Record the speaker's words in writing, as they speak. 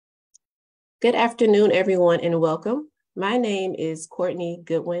Good afternoon, everyone, and welcome. My name is Courtney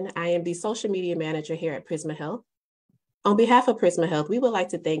Goodwin. I am the social media manager here at Prisma Health. On behalf of Prisma Health, we would like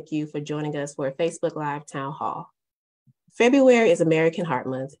to thank you for joining us for a Facebook Live Town Hall. February is American Heart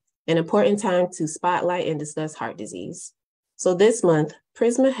Month, an important time to spotlight and discuss heart disease. So this month,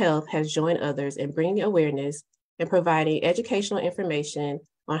 Prisma Health has joined others in bringing awareness and providing educational information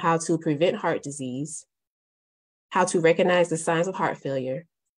on how to prevent heart disease, how to recognize the signs of heart failure,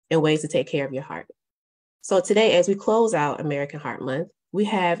 and ways to take care of your heart. So today, as we close out American Heart Month, we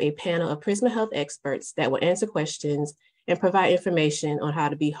have a panel of Prisma Health experts that will answer questions and provide information on how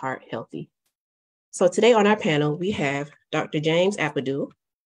to be heart healthy. So today on our panel, we have Dr. James Ampadu.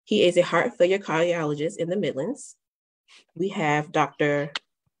 He is a heart failure cardiologist in the Midlands. We have Dr.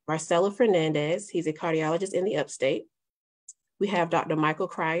 Marcelo Fernandes. He's a cardiologist in the Upstate. We have Dr. Michael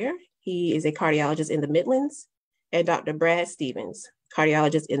Cryer. He is a cardiologist in the Midlands. And Dr. Brad Stevens,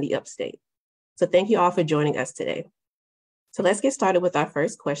 cardiologist in the Upstate. So thank you all for joining us today. So let's get started with our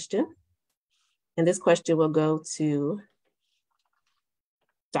first question. And this question will go to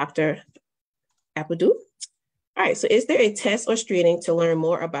Dr. Ampadu. All right, so is there a test or screening to learn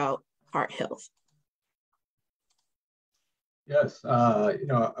more about heart health? Yes, I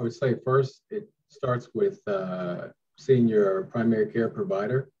would say first it starts with seeing your primary care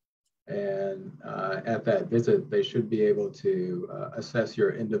provider. And at that visit, they should be able to assess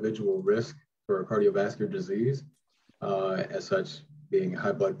your individual risk for cardiovascular disease, as such being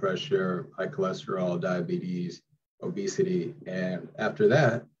high blood pressure, high cholesterol, diabetes, obesity. And after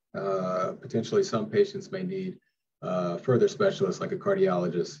that, potentially some patients may need further specialists like a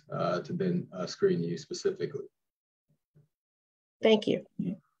cardiologist to then screen you specifically. Thank you.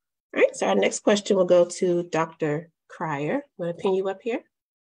 All right, so our next question will go to Dr. Cryer. I'm going to pin you up here.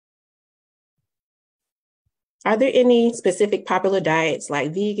 Are there any specific popular diets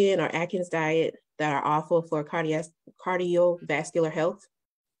like vegan or Atkins diet that are awful for cardiovascular health?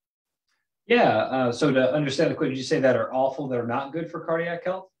 Yeah, so to understand the question, did you say that are awful, that are not good for cardiac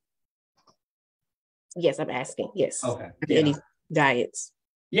health? Yes, I'm asking, yes. Okay. Any diets?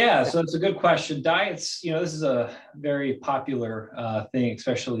 Yeah, so it's a good question. Diets, this is a very popular thing,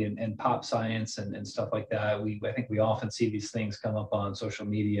 especially in pop science and stuff like that. I think we often see these things come up on social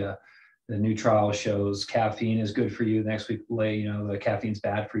media. The new trial shows caffeine is good for you. The next week, the caffeine's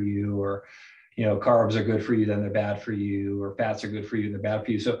bad for you, or, carbs are good for you, then they're bad for you, or fats are good for you, and they're bad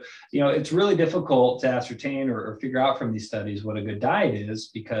for you. So, it's really difficult to ascertain or figure out from these studies what a good diet is,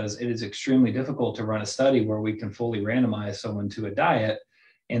 because it is extremely difficult to run a study where we can fully randomize someone to a diet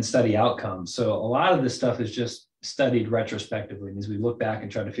and study outcomes. So a lot of this stuff is just studied retrospectively. As we look back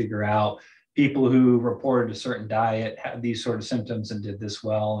and try to figure out people who reported a certain diet had these sort of symptoms and did this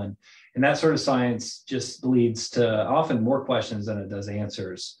well. And that sort of science just leads to often more questions than it does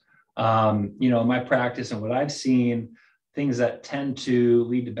answers. My practice and what I've seen, things that tend to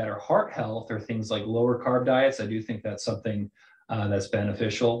lead to better heart health are things like lower carb diets. I do think that's something that's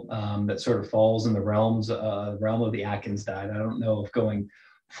beneficial, that sort of falls in the realm of the Atkins diet. I don't know if going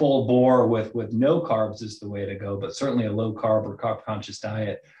full bore with no carbs is the way to go, but certainly a low carb or carb conscious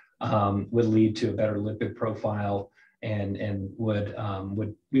diet would lead to a better lipid profile and would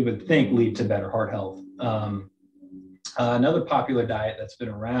we would think lead to better heart health. Another popular diet that's been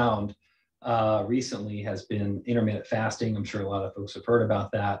around recently has been intermittent fasting. I'm sure a lot of folks have heard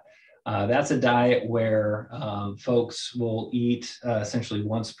about that. That's a diet where folks will eat essentially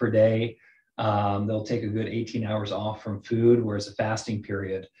once per day. They'll take a good 18 hours off from food, whereas a fasting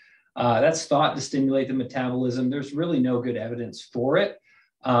period. That's thought to stimulate the metabolism. There's really no good evidence for it.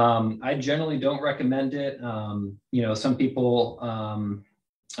 I generally don't recommend it. Some people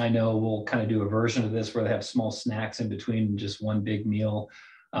I know will kind of do a version of this where they have small snacks in between just one big meal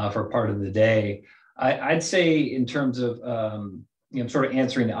for part of the day. I'd say in terms of, sort of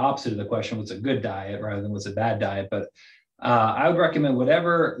answering the opposite of the question, what's a good diet rather than what's a bad diet, but I would recommend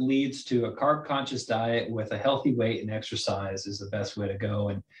whatever leads to a carb conscious diet with a healthy weight and exercise is the best way to go,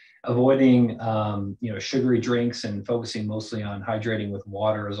 and avoiding sugary drinks and focusing mostly on hydrating with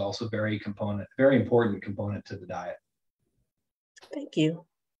water is also very important component to the diet. Thank you.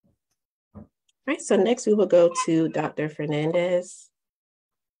 All right, so next we will go to Dr. Fernandes.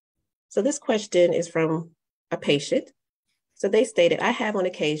 So this question is from a patient. So they stated, I have on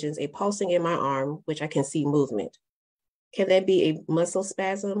occasions a pulsing in my arm, which I can see movement. Can that be a muscle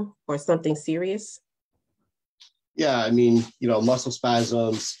spasm or something serious? Yeah, muscle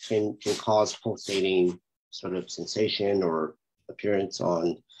spasms can cause pulsating sort of sensation or appearance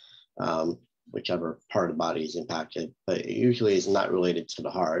on whichever part of the body is impacted, but it usually is not related to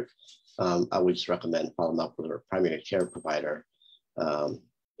the heart. I would just recommend following up with a primary care provider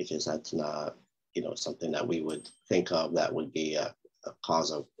because that's not, something that we would think of that would be a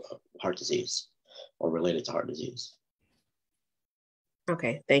cause of heart disease or related to heart disease.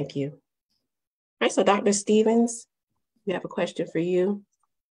 Okay, thank you. All right, so Dr. Stevens, we have a question for you.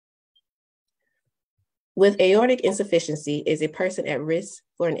 With aortic insufficiency, is a person at risk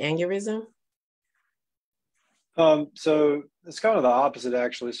for an aneurysm? So it's kind of the opposite,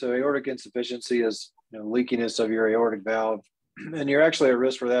 actually. So aortic insufficiency is leakiness of your aortic valve, and you're actually at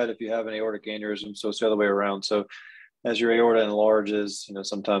risk for that if you have an aortic aneurysm. So it's the other way around. So as your aorta enlarges,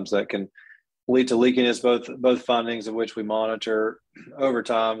 sometimes that can lead to leakiness, both findings of which we monitor over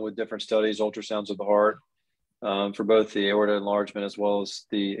time with different studies, ultrasounds of the heart, for both the aorta enlargement as well as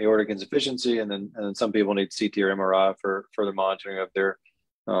the aortic insufficiency. And then some people need CT or MRI for further monitoring of their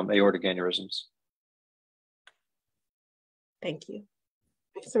aortic aneurysms. Thank you.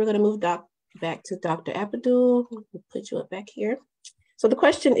 So we're going to move back to Dr. Ampadu. We'll put you up back here. So the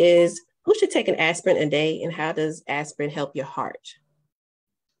question is, who should take an aspirin a day, and how does aspirin help your heart?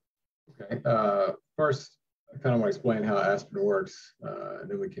 Okay. First, I kind of want to explain how aspirin works, and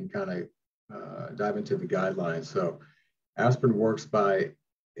then we can kind of dive into the guidelines. So aspirin works by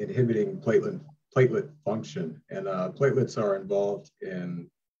inhibiting platelet function, and platelets are involved in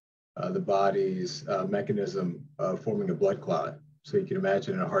the body's mechanism of forming a blood clot. So you can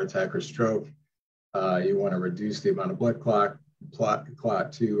imagine in a heart attack or stroke, you want to reduce the amount of blood clot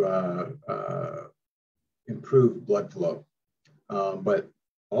to improve blood flow. But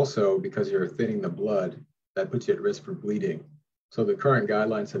also, because you're thinning the blood, that puts you at risk for bleeding. So the current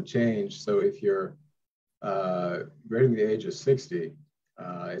guidelines have changed. So if you're greater than the age of 60,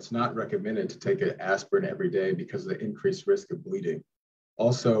 it's not recommended to take an aspirin every day because of the increased risk of bleeding.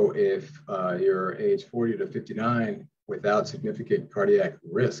 Also, if you're age 40 to 59 without significant cardiac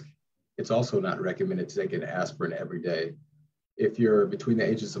risk, it's also not recommended to take an aspirin every day. If you're between the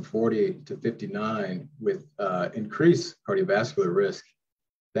ages of 40 to 59 with increased cardiovascular risk,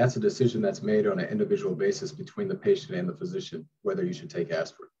 that's a decision that's made on an individual basis between the patient and the physician, whether you should take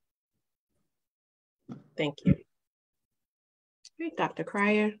aspirin. Thank you. Great, Dr.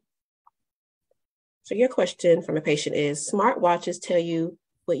 Cryer. So your question from a patient is, smartwatches tell you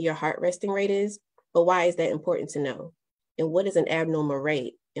what your heart resting rate is, but why is that important to know? And what is an abnormal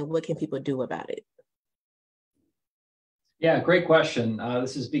rate, and what can people do about it? Yeah, great question.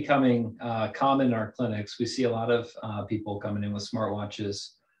 This is becoming common in our clinics. We see a lot of people coming in with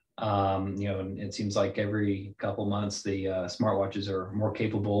smartwatches. And it seems like every couple months, the smartwatches are more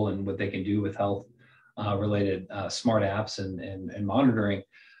capable in what they can do with health related smart apps and monitoring.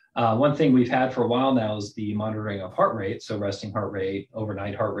 One thing we've had for a while now is the monitoring of heart rate. So resting heart rate,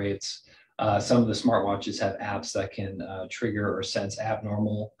 overnight heart rates. Some of the smartwatches have apps that can trigger or sense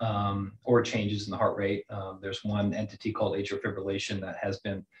abnormal or changes in the heart rate. There's one entity called atrial fibrillation that has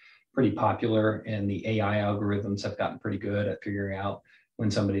been pretty popular, and the AI algorithms have gotten pretty good at figuring out when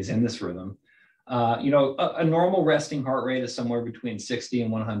somebody's in this rhythm. A normal resting heart rate is somewhere between 60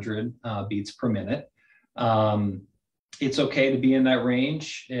 and 100 beats per minute. It's okay to be in that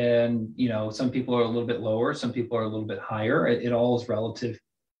range. And, some people are a little bit lower, some people are a little bit higher. It all is relative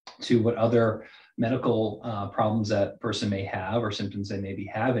to what other medical problems that person may have or symptoms they may be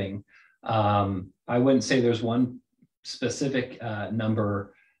having. I wouldn't say there's one specific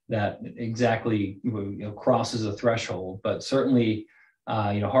number that exactly crosses a threshold, but certainly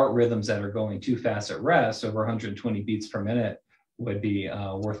heart rhythms that are going too fast at rest, over 120 beats per minute, would be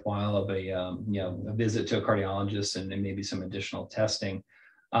worthwhile of a visit to a cardiologist and maybe some additional testing.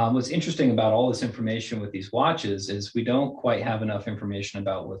 What's interesting about all this information with these watches is we don't quite have enough information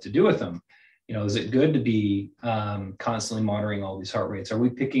about what to do with them. Is it good to be constantly monitoring all these heart rates? Are we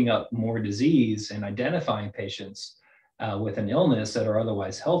picking up more disease and identifying patients with an illness that are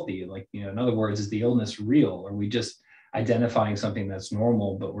otherwise healthy? Like, in other words, is the illness real? Are we just identifying something that's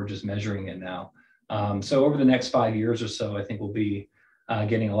normal, but we're just measuring it now? So over the next 5 years or so, I think we'll be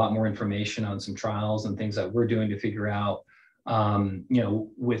getting a lot more information on some trials and things that we're doing to figure out,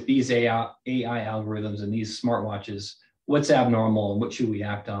 with these AI algorithms and these smartwatches, what's abnormal and what should we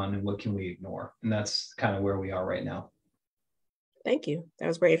act on and what can we ignore? And that's kind of where we are right now. Thank you. That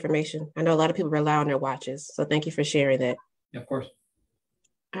was great information. I know a lot of people rely on their watches, so thank you for sharing that. Yeah, of course.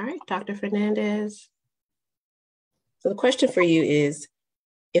 All right, Dr. Fernandes. So the question for you is,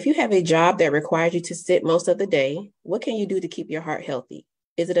 if you have a job that requires you to sit most of the day, what can you do to keep your heart healthy?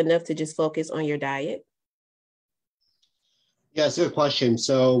 Is it enough to just focus on your diet? Yeah, it's a good question.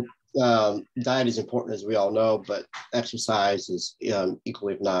 So diet is important, as we all know, but exercise is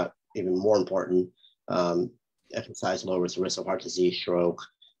equally, if not even more important. Exercise lowers the risk of heart disease, stroke,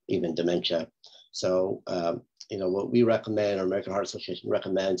 even dementia. So what we recommend, or American Heart Association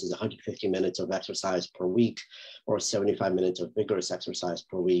recommends, is 150 minutes of exercise per week, or 75 minutes of vigorous exercise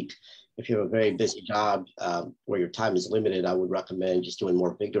per week. If you have a very busy job where your time is limited, I would recommend just doing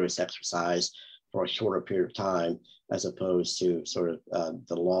more vigorous exercise for a shorter period of time, as opposed to sort of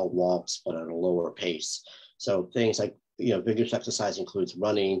the long walks, but at a lower pace. So things like, vigorous exercise includes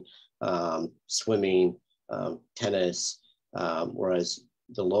running, swimming, tennis, whereas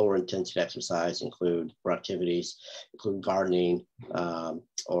the lower intensity exercise or activities include gardening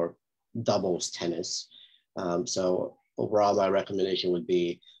or doubles tennis. So overall, my recommendation would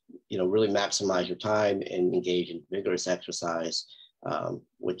be, really maximize your time and engage in vigorous exercise,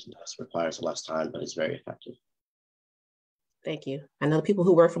 which requires less time, but is very effective. Thank you. I know people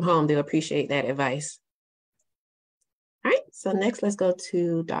who work from home, they'll appreciate that advice. All right, so next let's go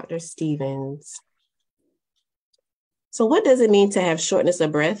to Dr. Stevens. So what does it mean to have shortness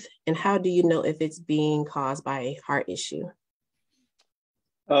of breath, and how do you know if it's being caused by a heart issue?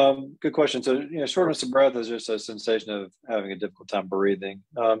 Good question. So, shortness of breath is just a sensation of having a difficult time breathing.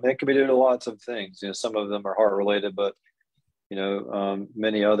 It can be due to lots of things. Some of them are heart related, but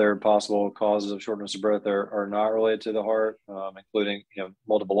many other possible causes of shortness of breath are not related to the heart, including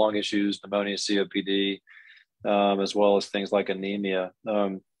multiple lung issues, pneumonia, COPD, as well as things like anemia.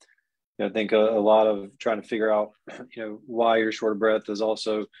 I think a lot of trying to figure out, why you're short of breath is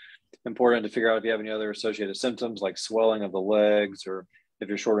also important to figure out if you have any other associated symptoms like swelling of the legs, or if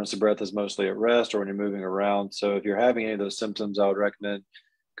your shortness of breath is mostly at rest or when you're moving around. So if you're having any of those symptoms, I would recommend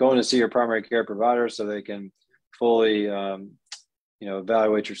going to see your primary care provider so they can fully,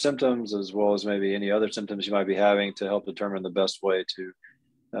 evaluate your symptoms, as well as maybe any other symptoms you might be having, to help determine the best way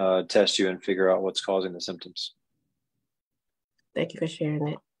to test you and figure out what's causing the symptoms. Thank you for sharing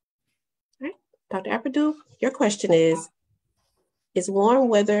that. All right, Dr. Ampadu, your question is warm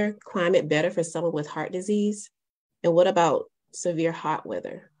weather climate better for someone with heart disease? And what about severe hot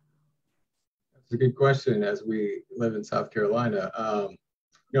weather? That's a good question. As we live in South Carolina,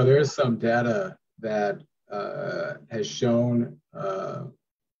 there is some data that has shown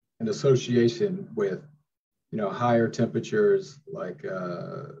an association with, higher temperatures, like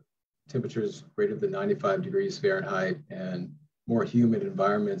temperatures greater than 95 degrees Fahrenheit, and more humid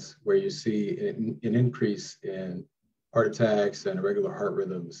environments, where you see an increase in heart attacks and irregular heart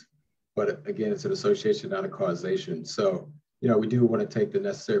rhythms. But again, it's an association, not a causation. So, we do want to take the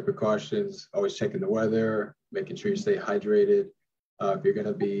necessary precautions, always checking the weather, making sure you stay hydrated. If you're going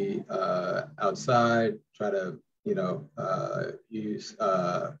to be outside, try to, use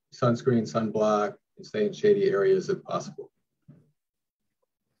sunscreen, sunblock, and stay in shady areas if possible.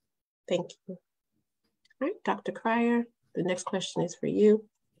 Thank you. All right, Dr. Cryer, the next question is for you.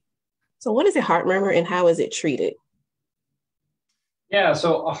 So what is a heart murmur and how is it treated? Yeah,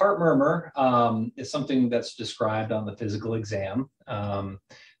 so a heart murmur is something that's described on the physical exam.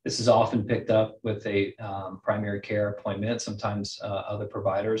 This is often picked up with a primary care appointment. Sometimes other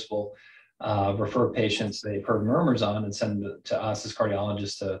providers will refer patients they've heard murmurs on and send them to us as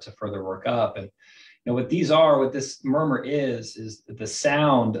cardiologists to further work up. And what this murmur is the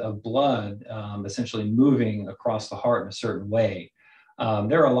sound of blood essentially moving across the heart in a certain way.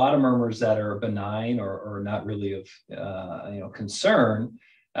 There are a lot of murmurs that are benign or not really of concern,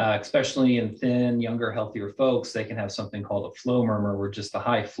 especially in thin, younger, healthier folks. They can have something called a flow murmur, where just the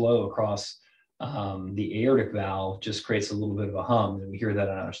high flow across the aortic valve just creates a little bit of a hum, and we hear that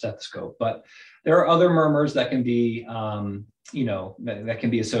on our stethoscope. But there are other murmurs that can be, that can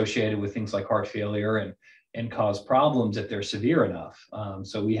be associated with things like heart failure and cause problems if they're severe enough.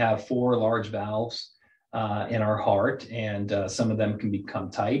 So we have 4 large valves in our heart, and some of them can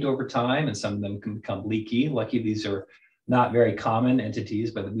become tight over time, and some of them can become leaky. Lucky these are not very common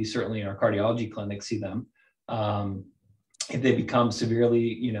entities, but we certainly in our cardiology clinic see them. If they become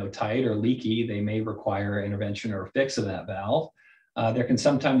severely, tight or leaky, they may require intervention or a fix of that valve. There can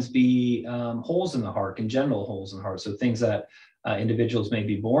sometimes be holes in the heart, congenital holes in the heart, so things that individuals may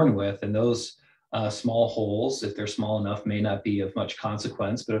be born with, and those small holes, if they're small enough, may not be of much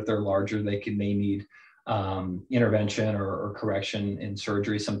consequence, but if they're larger, they may need intervention or correction in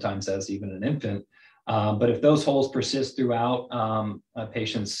surgery, sometimes as even an infant. But if those holes persist throughout a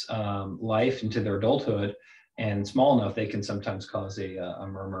patient's life into their adulthood and small enough, they can sometimes cause a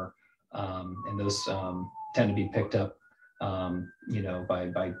murmur. And those tend to be picked up,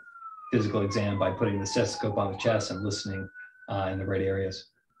 by physical exam, by putting the stethoscope on the chest and listening in the right areas.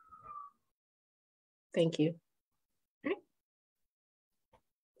 Thank you. All right.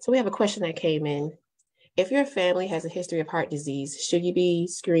 So we have a question that came in. If your family has a history of heart disease, should you be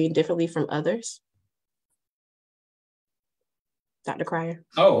screened differently from others? Dr. Cryer.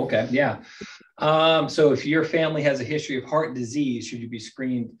 Oh, okay. Yeah. So if your family has a history of heart disease, should you be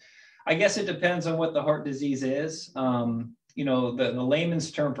screened? I guess it depends on what the heart disease is. You know, the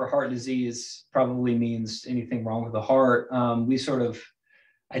layman's term for heart disease probably means anything wrong with the heart. We sort of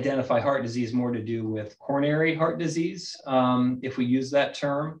identify heart disease more to do with coronary heart disease, if we use that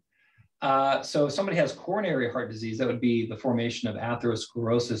term. So if somebody has coronary heart disease, that would be the formation of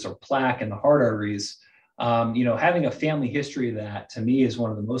atherosclerosis or plaque in the heart arteries. You know, having a family history of that, to me, is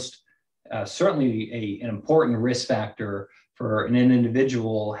one of the most, certainly an important risk factor for an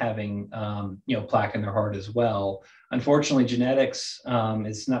individual having, you know, plaque in their heart as well. Unfortunately, genetics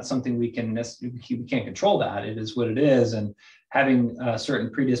is not something we can't control that. It is what it is. And having a certain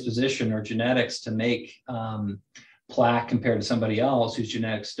predisposition or genetics to make plaque compared to somebody else whose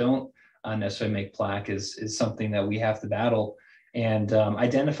genetics don't necessarily make plaque is something that we have to battle. And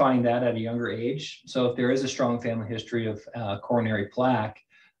identifying that at a younger age. So if there is a strong family history of coronary plaque,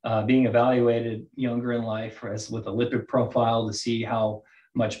 being evaluated younger in life as with a lipid profile to see how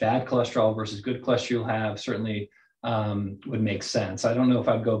much bad cholesterol versus good cholesterol you'll have certainly would make sense. I don't know if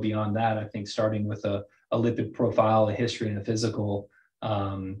I'd go beyond that. I think starting with a lipid profile, a history, and a physical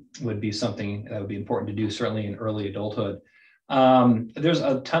would be something that would be important to do, certainly in early adulthood. There's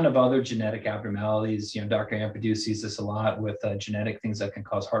a ton of other genetic abnormalities. You know, Dr. Ampadu sees this a lot with genetic things that can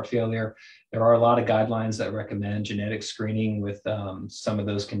cause heart failure. There are a lot of guidelines that recommend genetic screening with some of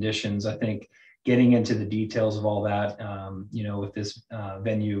those conditions. I think getting into the details of all that, you know, with this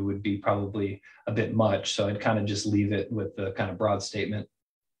venue would be probably a bit much. So I'd kind of just leave it with the kind of broad statement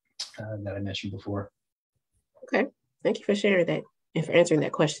that I mentioned before. Okay, thank you for sharing that and for answering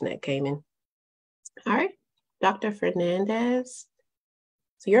that question that came in. All right, Dr. Fernandes.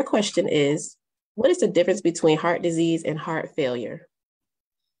 So your question is, what is the difference between heart disease and heart failure?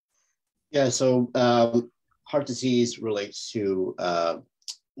 Yeah, so heart disease relates to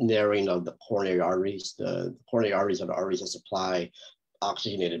narrowing of the coronary arteries. The coronary arteries are the arteries that supply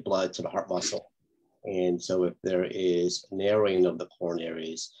oxygenated blood to the heart muscle. And so if there is narrowing of the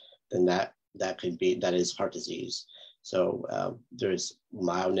coronaries, then that is heart disease. So there's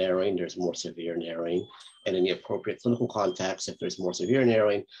mild narrowing, there's more severe narrowing, and in the appropriate clinical context, if there's more severe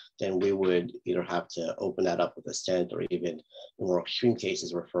narrowing, then we would either have to open that up with a stent or even in more extreme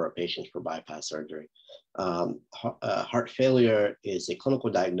cases, refer a patient for bypass surgery. Heart failure is a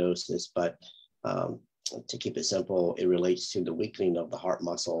clinical diagnosis, but to keep it simple, it relates to the weakening of the heart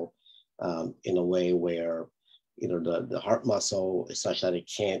muscle in a way where the heart muscle is such that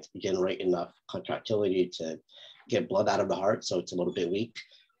it can't generate enough contractility to get blood out of the heart, so it's a little bit weak.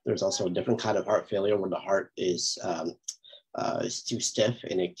 There's also a different kind of heart failure where the heart is too stiff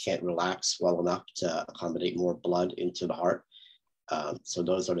and it can't relax well enough to accommodate more blood into the heart. So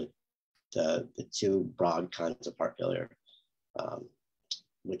those are the two broad kinds of heart failure,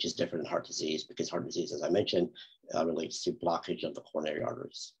 which is different than heart disease, because heart disease, as I mentioned, relates to blockage of the coronary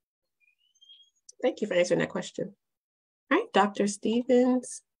arteries. Thank you for answering that question. All right, Dr.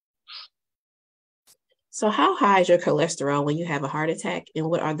 Stevens. So how high is your cholesterol when you have a heart attack, and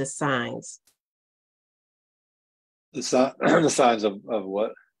what are the signs? The signs of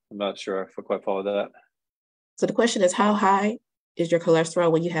what? I'm not sure if I quite follow that. So the question is, how high is your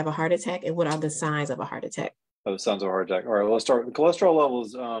cholesterol when you have a heart attack, and what are the signs of a heart attack? Oh, the signs of a heart attack. All right, well, let's start. The cholesterol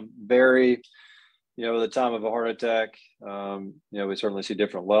levels vary, at the time of a heart attack. We certainly see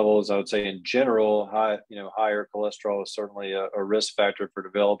different levels. I would say in general, higher cholesterol is certainly a risk factor for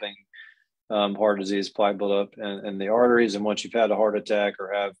developing heart disease, plaque buildup in the arteries. And once you've had a heart attack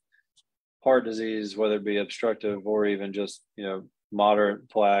or have heart disease, whether it be obstructive or even just, moderate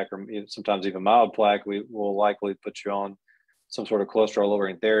plaque or sometimes even mild plaque, we will likely put you on some sort of cholesterol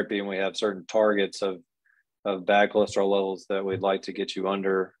lowering therapy. And we have certain targets of bad cholesterol levels that we'd like to get you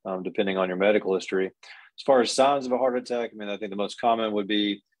under, depending on your medical history. As far as signs of a heart attack, I think the most common would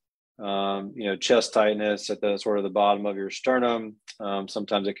be, chest tightness at the sort of the bottom of your sternum.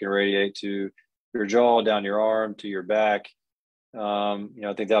 Sometimes it can radiate to your jaw, down your arm, to your back. I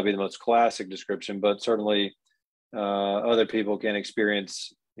think that'll be the most classic description, but certainly other people can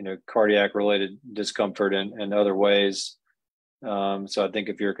experience, cardiac related discomfort in other ways. So I think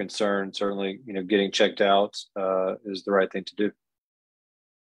if you're concerned, certainly, getting checked out is the right thing to do.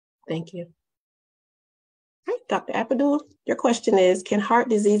 Thank you. All right, Dr. Ampadu, your question is, can heart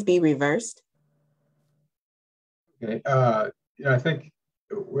disease be reversed? Okay, I think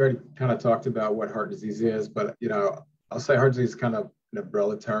we already kind of talked about what heart disease is, but, I'll say heart disease is kind of an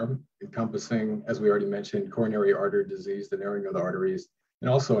umbrella term encompassing, as we already mentioned, coronary artery disease, the narrowing of the arteries, and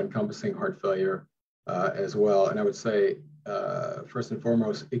also encompassing heart failure as well. And I would say, first and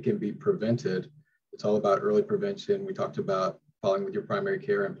foremost, it can be prevented. It's all about early prevention. We talked about following with your primary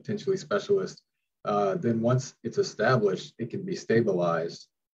care and potentially specialist. Then once it's established, it can be stabilized.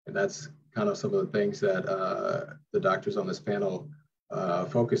 And that's kind of some of the things that the doctors on this panel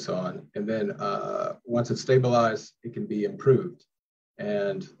focus on. And then once it's stabilized, it can be improved.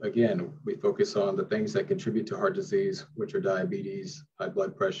 And again, we focus on the things that contribute to heart disease, which are diabetes, high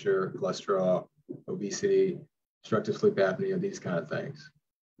blood pressure, cholesterol, obesity, obstructive sleep apnea, these kind of things.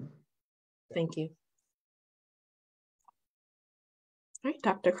 Thank you. All right,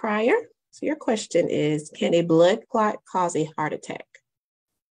 Dr. Cryer. So your question is, can a blood clot cause a heart attack?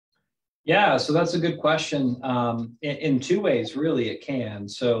 Yeah, so that's a good question. In two ways, really, it can.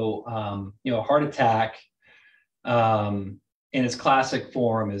 So, a heart attack in its classic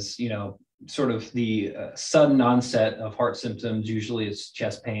form is, sort of the sudden onset of heart symptoms. Usually it's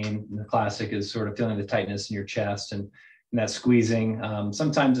chest pain. And the classic is sort of feeling the tightness in your chest and that squeezing.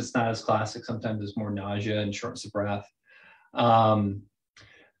 Sometimes it's not as classic. Sometimes it's more nausea and shortness of breath.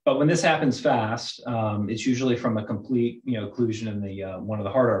 But when this happens fast, it's usually from a complete, occlusion in the one of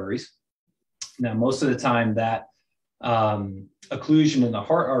the heart arteries. Now, most of the time that occlusion in the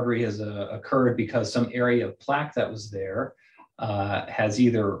heart artery has occurred because some area of plaque that was there has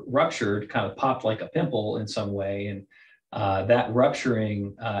either ruptured, kind of popped like a pimple in some way, and that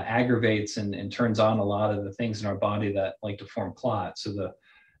rupturing aggravates and turns on a lot of the things in our body that like to form clots. So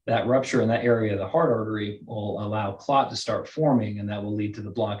that rupture in that area of the heart artery will allow clot to start forming, and that will lead to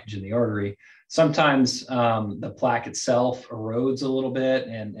the blockage in the artery. Sometimes the plaque itself erodes a little bit,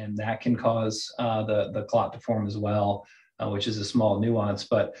 and that can cause the clot to form as well, which is a small nuance.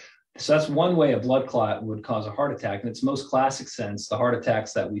 But so that's one way a blood clot would cause a heart attack. In its most classic sense, the heart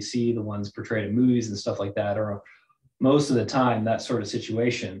attacks that we see, the ones portrayed in movies and stuff like that, are most of the time that sort of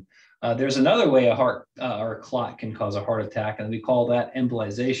situation. There's another way a heart or a clot can cause a heart attack, and we call that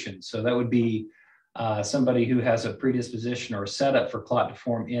embolization. So that would be somebody who has a predisposition or a setup for clot to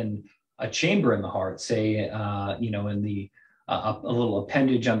form in a chamber in the heart, say, in the a little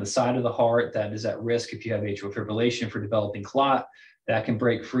appendage on the side of the heart that is at risk if you have atrial fibrillation for developing clot. That can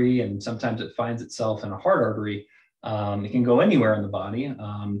break free, and sometimes it finds itself in a heart artery. It can go anywhere in the body.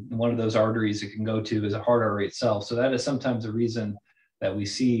 One of those arteries it can go to is a heart artery itself. So that is sometimes a reason that we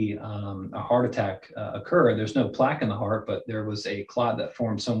see a heart attack occur. There's no plaque in the heart, but there was a clot that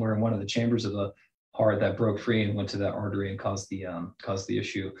formed somewhere in one of the chambers of the heart that broke free and went to that artery and caused the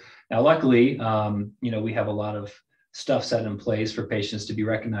issue. Now, luckily, we have a lot of stuff set in place for patients to be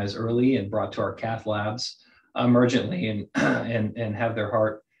recognized early and brought to our cath labs emergently and have their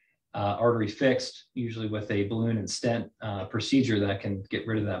heart artery fixed, usually with a balloon and stent procedure that can get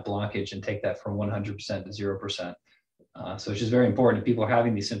rid of that blockage and take that from 100% to 0%. So it's just very important if people are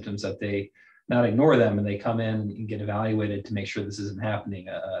having these symptoms that they not ignore them and they come in and get evaluated to make sure this isn't happening.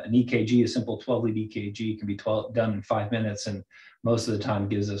 An EKG, a simple 12-lead EKG, can be done in 5 minutes, and most of the time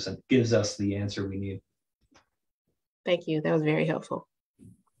gives us the answer we need. Thank you. That was very helpful.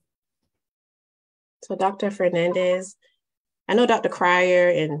 So Dr. Fernandes, I know Dr. Cryer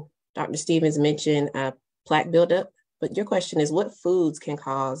and Dr. Stevens mentioned plaque buildup, but your question is, what foods can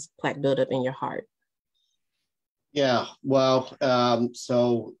cause plaque buildup in your heart? Yeah, well,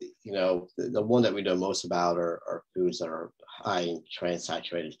 so, the one that we know most about are foods that are high in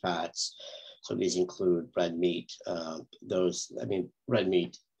trans-saturated fats. So these include red meat. Red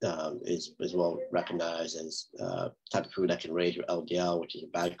meat is well recognized as type of food that can raise your LDL, which is a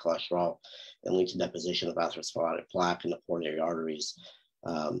bad cholesterol, and lead to deposition of atherosclerotic plaque in the coronary arteries.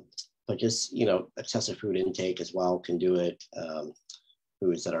 But just, excessive food intake as well can do it.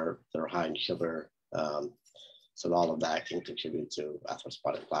 Foods that are high in sugar. So all of that can contribute to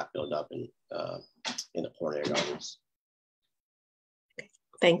atherosclerotic plaque buildup in the coronary arteries.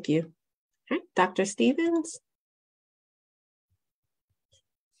 Thank you. All right, Dr. Stevens.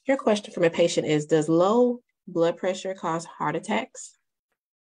 Your question from a patient is, does low blood pressure cause heart attacks?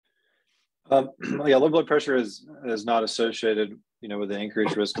 Low blood pressure is not associated, with the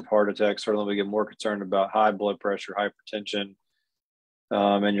increased risk of heart attacks. Certainly we get more concerned about high blood pressure, hypertension,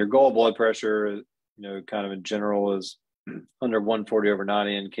 and your goal blood pressure, kind of in general is under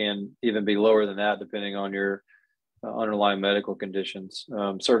 140/90 and can even be lower than that depending on your underlying medical conditions.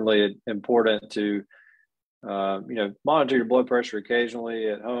 Certainly important to, monitor your blood pressure occasionally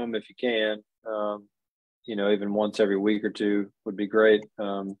at home if you can. Even once every week or two would be great.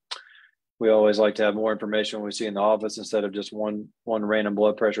 We always like to have more information we see in the office instead of just one random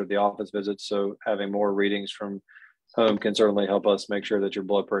blood pressure at the office visit. So having more readings from home can certainly help us make sure that your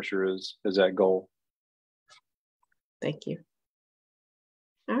blood pressure is at goal. Thank you.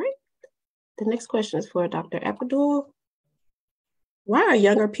 All right. The next question is for Dr. Ampadu. Why are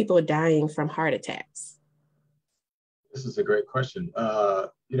younger people dying from heart attacks? This is a great question. I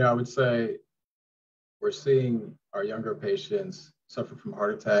would say we're seeing our younger patients suffer from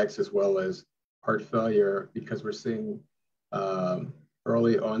heart attacks as well as heart failure because we're seeing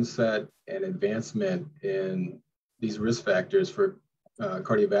early onset and advancement in these risk factors for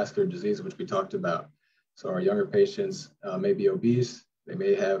cardiovascular disease, which we talked about. So our younger patients may be obese, they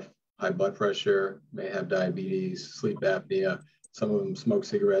may have high blood pressure, may have diabetes, sleep apnea, some of them smoke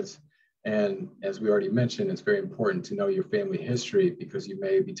cigarettes. And as we already mentioned, it's very important to know your family history because you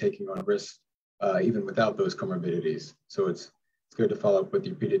may be taking on risks even without those comorbidities. So it's good to follow up with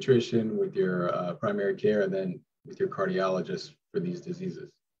your pediatrician, with your primary care, and then with your cardiologist for these diseases.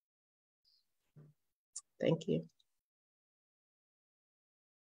 Thank you.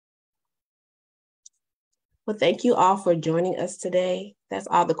 Well, thank you all for joining us today. That's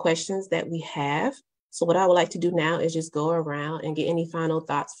all the questions that we have. So what I would like to do now is just go around and get any final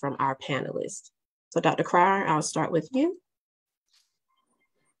thoughts from our panelists. So Dr. Cryer, I'll start with you.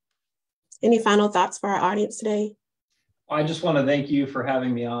 Any final thoughts for our audience today? I just want to thank you for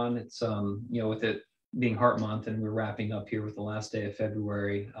having me on. It's, with it being Heart Month and we're wrapping up here with the last day of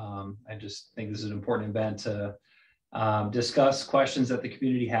February, I just think this is an important event to discuss questions that the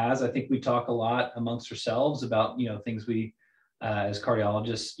community has. I think we talk a lot amongst ourselves about, things we as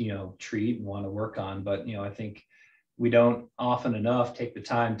cardiologists, treat and want to work on. But, I think we don't often enough take the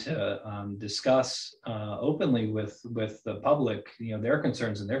time to discuss openly with the public, their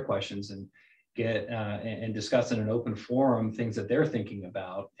concerns and their questions, and get and discuss in an open forum things that they're thinking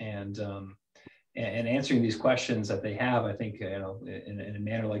about, and answering these questions that they have. I think, in a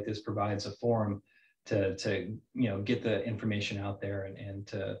manner like this provides a forum to get the information out there and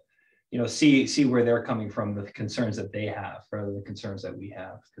to see where they're coming from, the concerns that they have rather than the concerns that we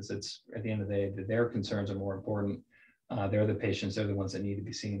have, because it's at the end of the day, their concerns are more important. They're the patients, they're the ones that need to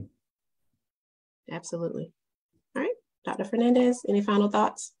be seen. Absolutely. All right, Dr. Fernandes, any final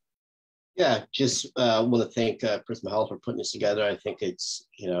thoughts? Yeah, just want to thank Prisma Health for putting this together. I think it's,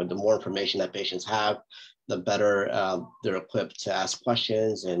 the more information that patients have, the better they're equipped to ask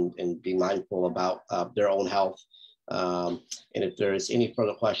questions and be mindful about their own health. And if there's any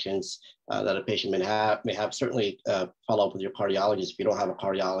further questions that a patient may have, certainly follow up with your cardiologist. If you don't have a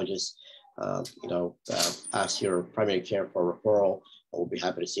cardiologist, ask your primary care for a referral, and we'll be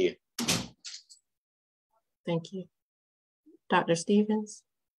happy to see you. Thank you. Dr. Stevens?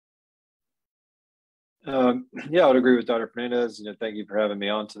 Yeah, I would agree with Dr. Fernandes. Thank you for having me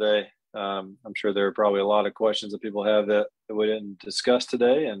on today. I'm sure there are probably a lot of questions that people have that we didn't discuss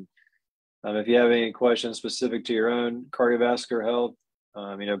today. And if you have any questions specific to your own cardiovascular health,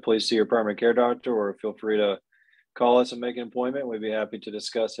 please see your primary care doctor, or feel free to call us and make an appointment. We'd be happy to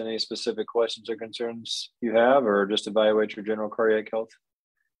discuss any specific questions or concerns you have, or just evaluate your general cardiac health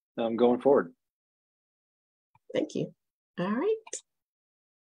going forward. Thank you. All right.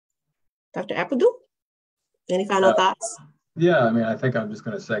 Dr. Ampadu, any final thoughts? Yeah, I think I'm just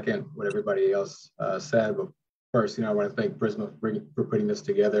going to second what everybody else said. But first, I want to thank Prisma for putting this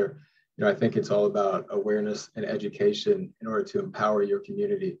together. I think it's all about awareness and education in order to empower your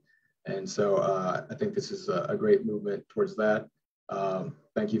community. And so I think this is a great movement towards that.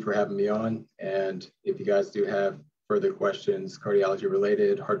 Thank you for having me on. And if you guys do have further questions, cardiology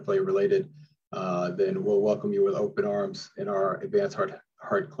related, heart failure related, then we'll welcome you with open arms in our advanced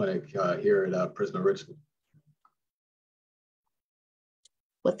heart clinic here at Prisma Richmond.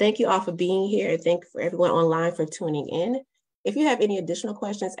 Well, thank you all for being here, and thank you for everyone online for tuning in. If you have any additional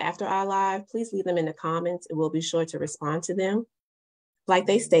questions after our live, please leave them in the comments and we'll be sure to respond to them. Like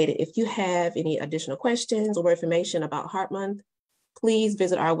they stated, if you have any additional questions or information about Heart Month, please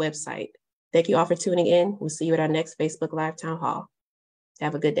visit our website. Thank you all for tuning in. We'll see you at our next Facebook Live Town Hall.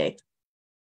 Have a good day.